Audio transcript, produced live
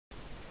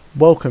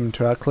Welcome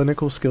to our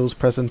clinical skills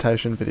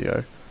presentation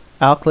video.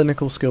 Our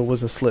clinical skill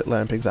was a slit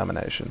lamp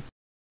examination.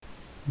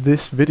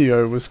 This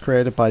video was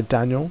created by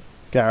Daniel,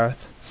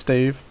 Gareth,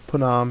 Steve,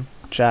 Poonam,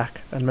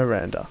 Jack and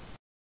Miranda.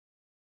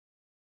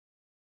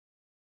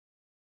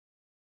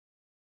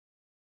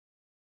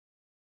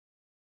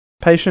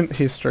 Patient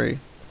history.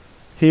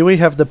 Here we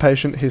have the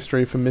patient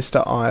history for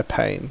Mr. I.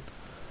 Payne.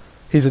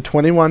 He's a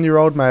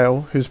 21-year-old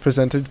male who's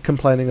presented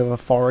complaining of a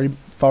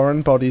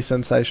foreign body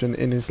sensation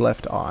in his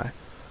left eye.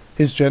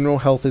 His general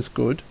health is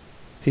good.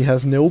 He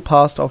has nil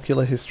past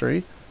ocular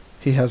history.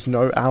 He has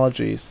no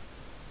allergies.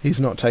 He's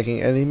not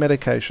taking any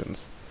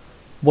medications.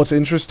 What's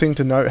interesting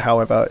to note,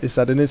 however, is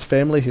that in his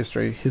family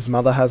history, his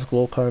mother has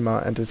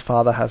glaucoma and his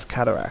father has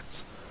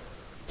cataracts.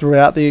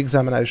 Throughout the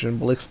examination,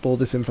 we'll explore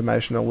this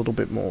information a little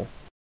bit more.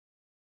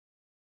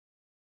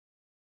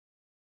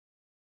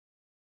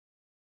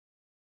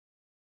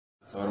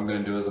 So what I'm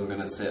going to do is I'm going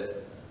to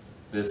set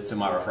this to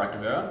my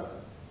refractive error.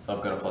 So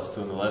I've got a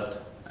 +2 on the left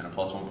and a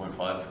 +1.5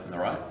 on the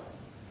right.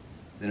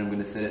 Then I'm going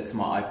to set it to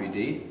my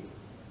IPD.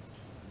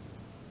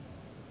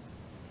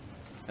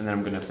 And then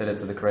I'm going to set it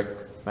to the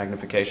correct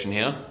magnification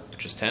here,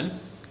 which is 10.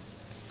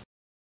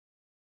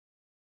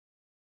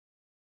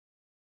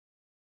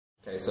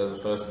 Okay, so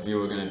the first view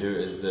we're going to do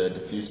is the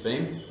diffuse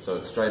beam. So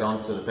it's straight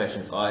onto the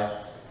patient's eye,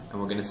 and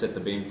we're going to set the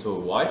beam to a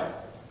wide.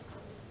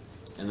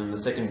 And then the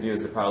second view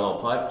is the parallel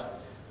piped,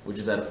 which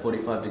is at a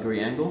 45-degree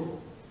angle,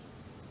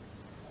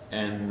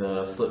 and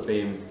the slit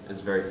beam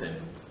is very thin.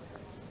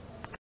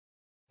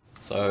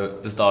 So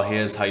this dial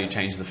here is how you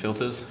change the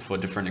filters for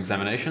different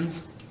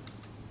examinations,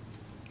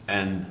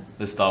 and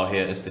this dial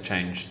here is to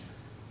change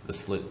the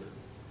slit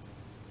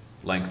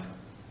length.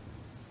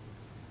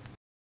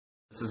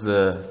 This is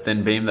the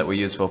thin beam that we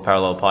use for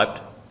parallel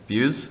piped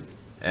views,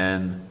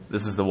 and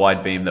this is the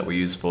wide beam that we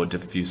use for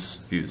diffuse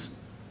views.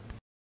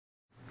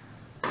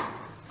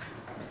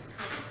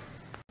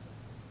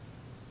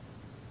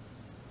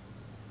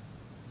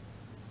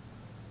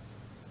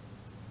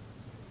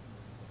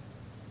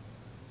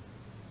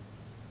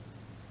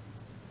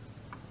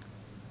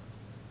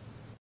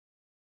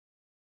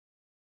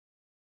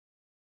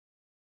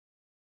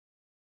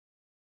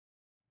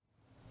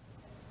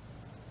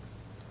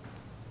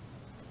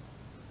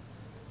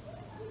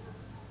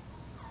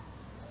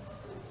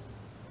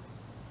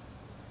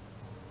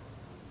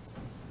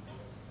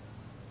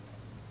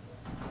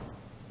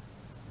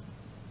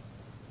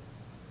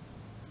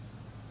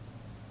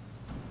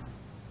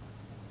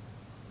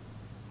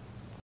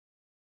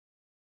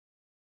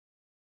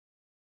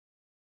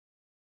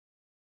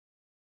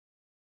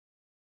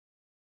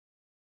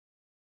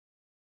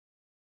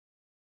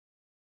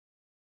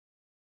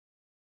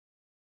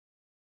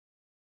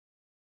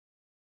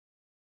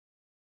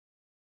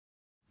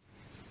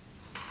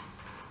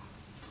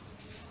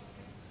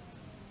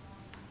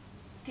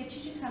 Get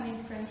you to come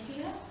in front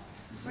here.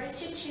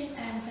 Rest your chin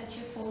and touch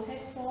your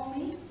forehead for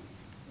me.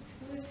 That's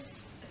good.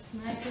 That's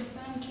nice and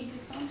firm. Keep it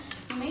firm.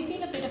 You may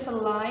feel a bit of a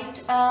light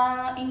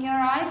in your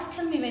eyes.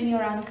 Tell me when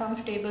you're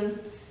uncomfortable.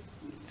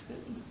 That's good.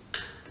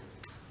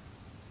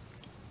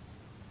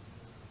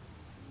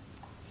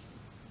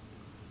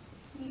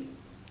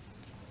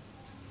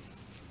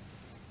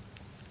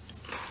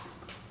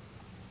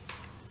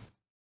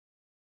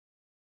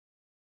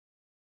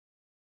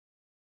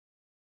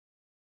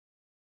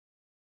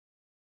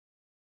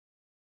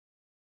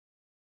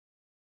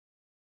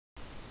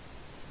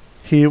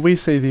 Here we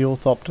see the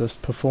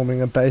orthoptist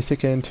performing a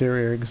basic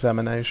anterior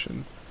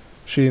examination.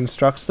 She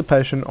instructs the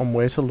patient on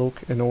where to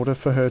look in order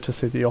for her to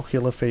see the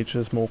ocular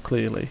features more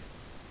clearly.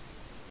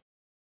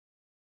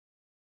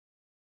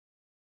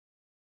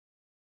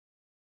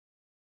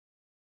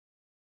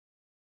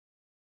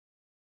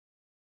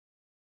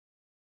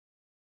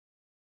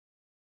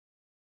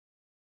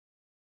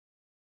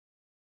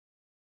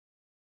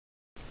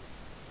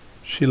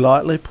 She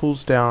lightly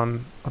pulls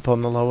down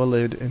upon the lower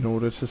lid in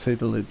order to see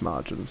the lid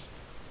margins.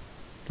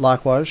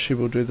 Likewise, she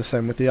will do the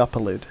same with the upper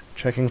lid,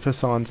 checking for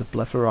signs of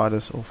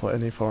blepharitis or for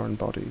any foreign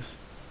bodies.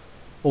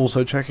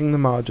 Also checking the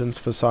margins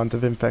for signs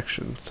of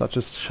infection, such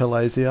as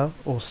chalasia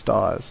or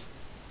stires.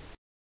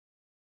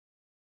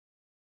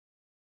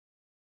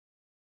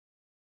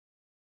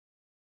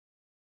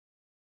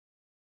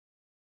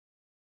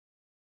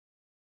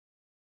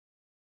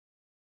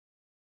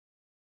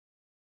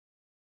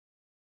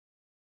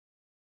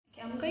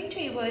 I'm going to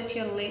invert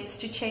your lids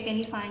to check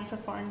any signs of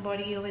foreign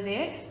body over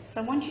there.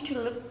 So I want you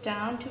to look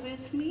down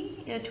towards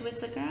me, towards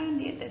the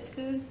ground. Yeah, that's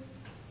good.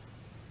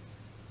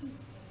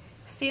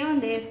 Stay on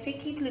there.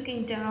 Keep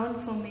looking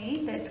down for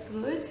me. That's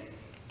good.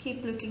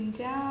 Keep looking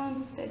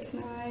down. That's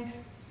nice.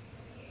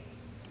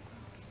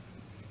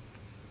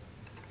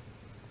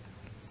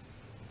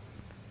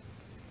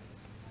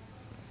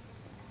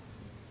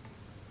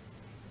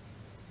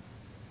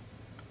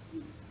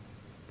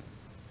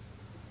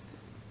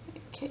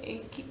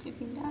 Okay, keep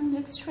looking down,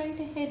 look straight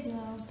ahead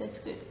now, that's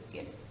good,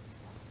 yeah.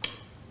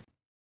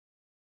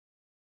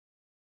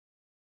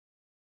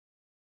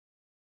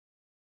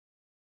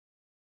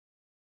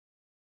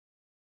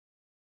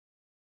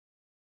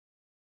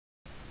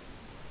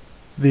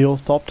 The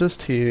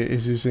orthoptist here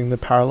is using the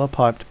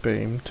parallel-piped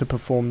beam to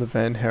perform the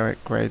Van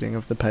Herrick grading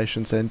of the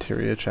patient's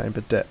anterior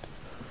chamber depth.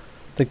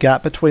 The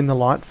gap between the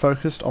light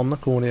focused on the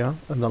cornea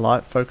and the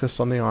light focused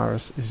on the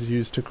iris is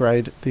used to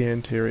grade the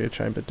anterior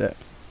chamber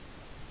depth.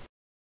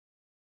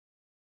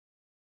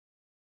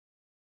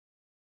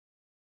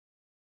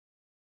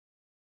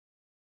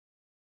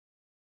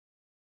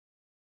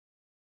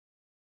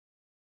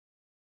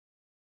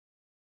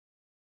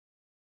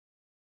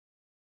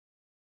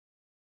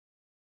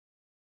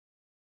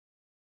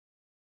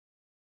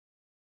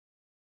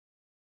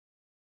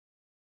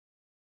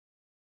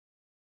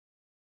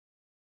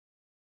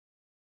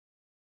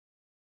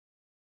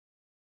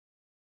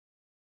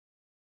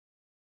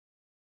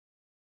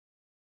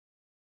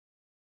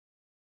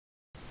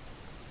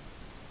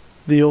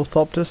 The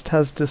orthoptist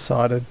has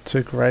decided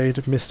to grade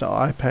Mr.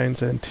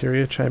 Eye-Pain's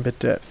anterior chamber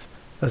depth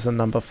as a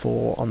number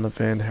 4 on the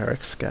Van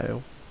Herrick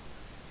scale.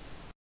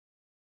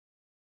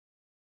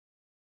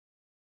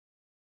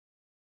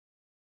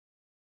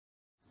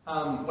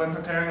 When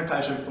preparing a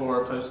patient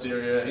for a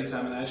posterior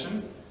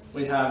examination,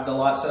 we have the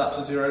light set up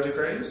to 0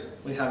 degrees,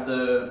 we have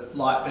the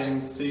light beam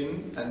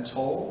thin and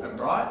tall and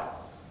bright,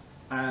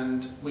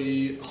 and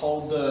we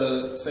hold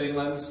the seeing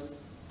lens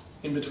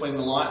in between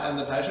the light and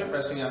the patient,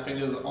 resting our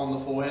fingers on the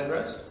forehead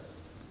rest.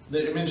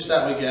 The image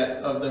that we get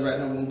of the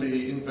retina will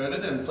be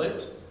inverted and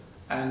flipped,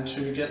 and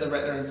to get the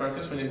retina in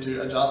focus we need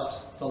to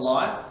adjust the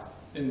light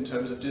in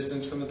terms of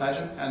distance from the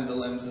patient and the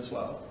lens as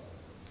well.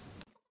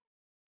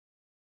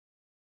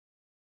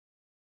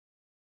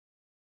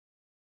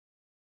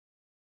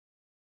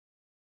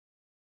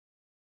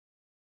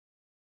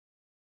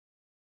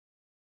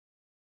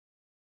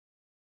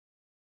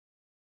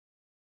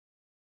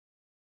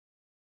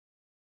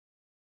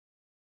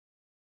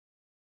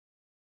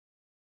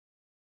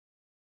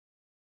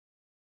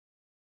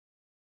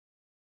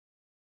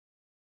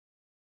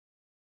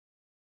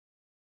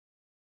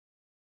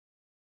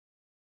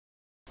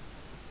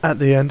 At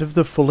the end of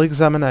the full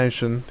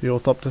examination, the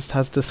orthoptist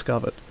has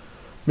discovered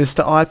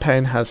Mr.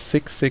 Eye-Pain has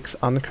 6/6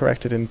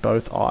 uncorrected in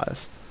both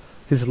eyes.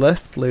 His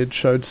left lid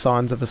showed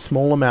signs of a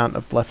small amount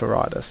of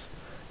blepharitis.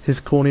 His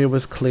cornea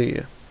was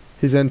clear.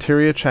 His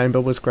anterior chamber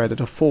was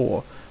graded a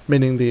 4,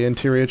 meaning the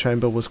anterior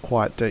chamber was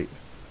quite deep.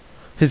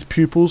 His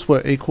pupils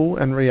were equal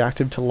and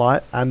reactive to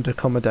light and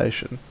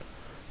accommodation.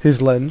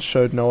 His lens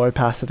showed no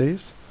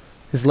opacities.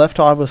 His left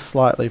eye was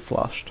slightly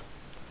flushed.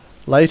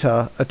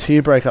 Later, a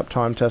tear breakup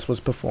time test was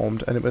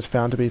performed and it was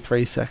found to be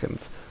 3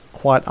 seconds,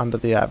 quite under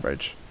the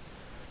average.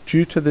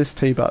 Due to this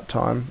T-butt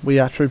time, we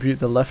attribute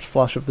the left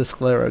flush of the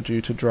sclera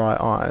due to dry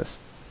eyes.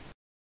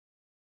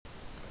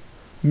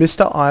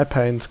 Mr.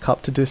 Eye-Pain's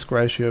cup-to-disc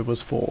ratio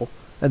was 4,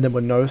 and there were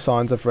no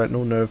signs of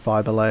retinal nerve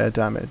fibre layer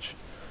damage.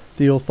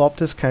 The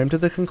orthoptist came to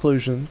the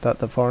conclusion that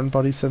the foreign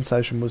body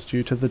sensation was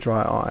due to the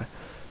dry eye.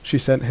 She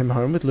sent him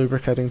home with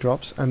lubricating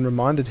drops and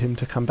reminded him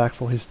to come back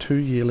for his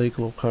 2-yearly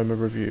glaucoma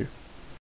review.